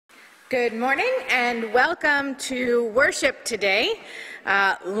Good morning and welcome to worship today.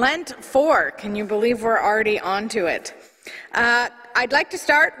 Lent 4, can you believe we're already on to it? I'd like to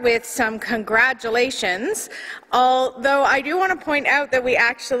start with some congratulations, although I do want to point out that we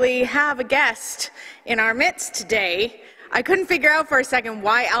actually have a guest in our midst today. I couldn't figure out for a second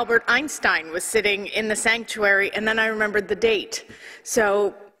why Albert Einstein was sitting in the sanctuary, and then I remembered the date.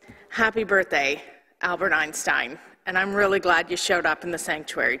 So, happy birthday, Albert Einstein. And I'm really glad you showed up in the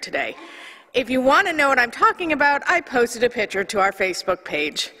sanctuary today. If you want to know what I'm talking about, I posted a picture to our Facebook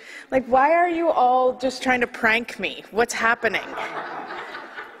page. Like, why are you all just trying to prank me? What's happening?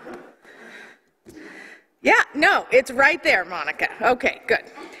 Yeah, no, it's right there, Monica. Okay,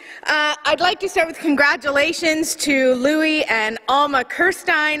 good. I'd like to start with congratulations to Louis and Alma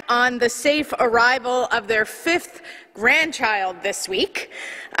Kirstein on the safe arrival of their 5th grandchild this week.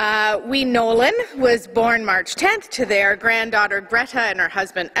 Wee Nolan was born March 10th to their granddaughter Greta and her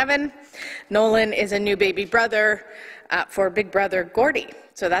husband Evan. Nolan is a new baby brother for big brother Gordy,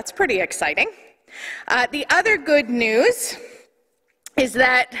 so that's pretty exciting. The other good news is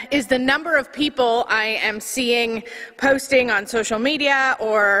the number of people I am seeing posting on social media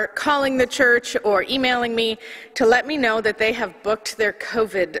or calling the church or emailing me to let me know that they have booked their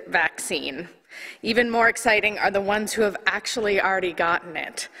COVID vaccine. Even more exciting are the ones who have actually already gotten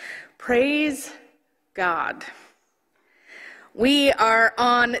it. Praise God. We are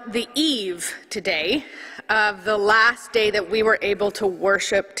on the eve today of the last day that we were able to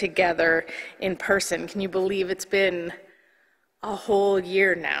worship together in person. Can you believe it's been a whole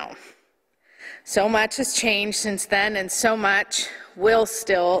year now? So much has changed since then, and so much will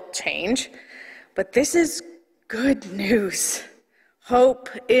still change. But this is good news. Hope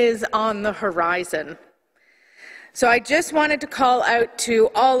is on the horizon. So I just wanted to call out to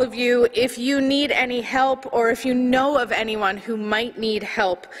all of you, if you need any help or if you know of anyone who might need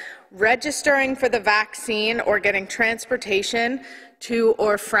help registering for the vaccine or getting transportation to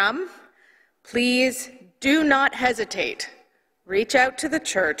or from, please do not hesitate. Reach out to the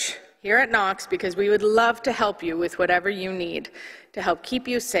church here at Knox because we would love to help you with whatever you need to help keep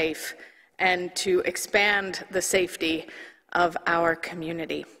you safe and to expand the safety of our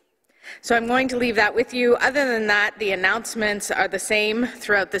community. So I'm going to leave that with you. Other than that, the announcements are the same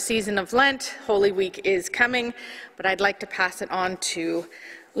throughout the season of Lent. Holy Week is coming, but I'd like to pass it on to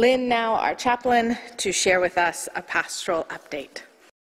Lynn now, our chaplain, to share with us a pastoral update.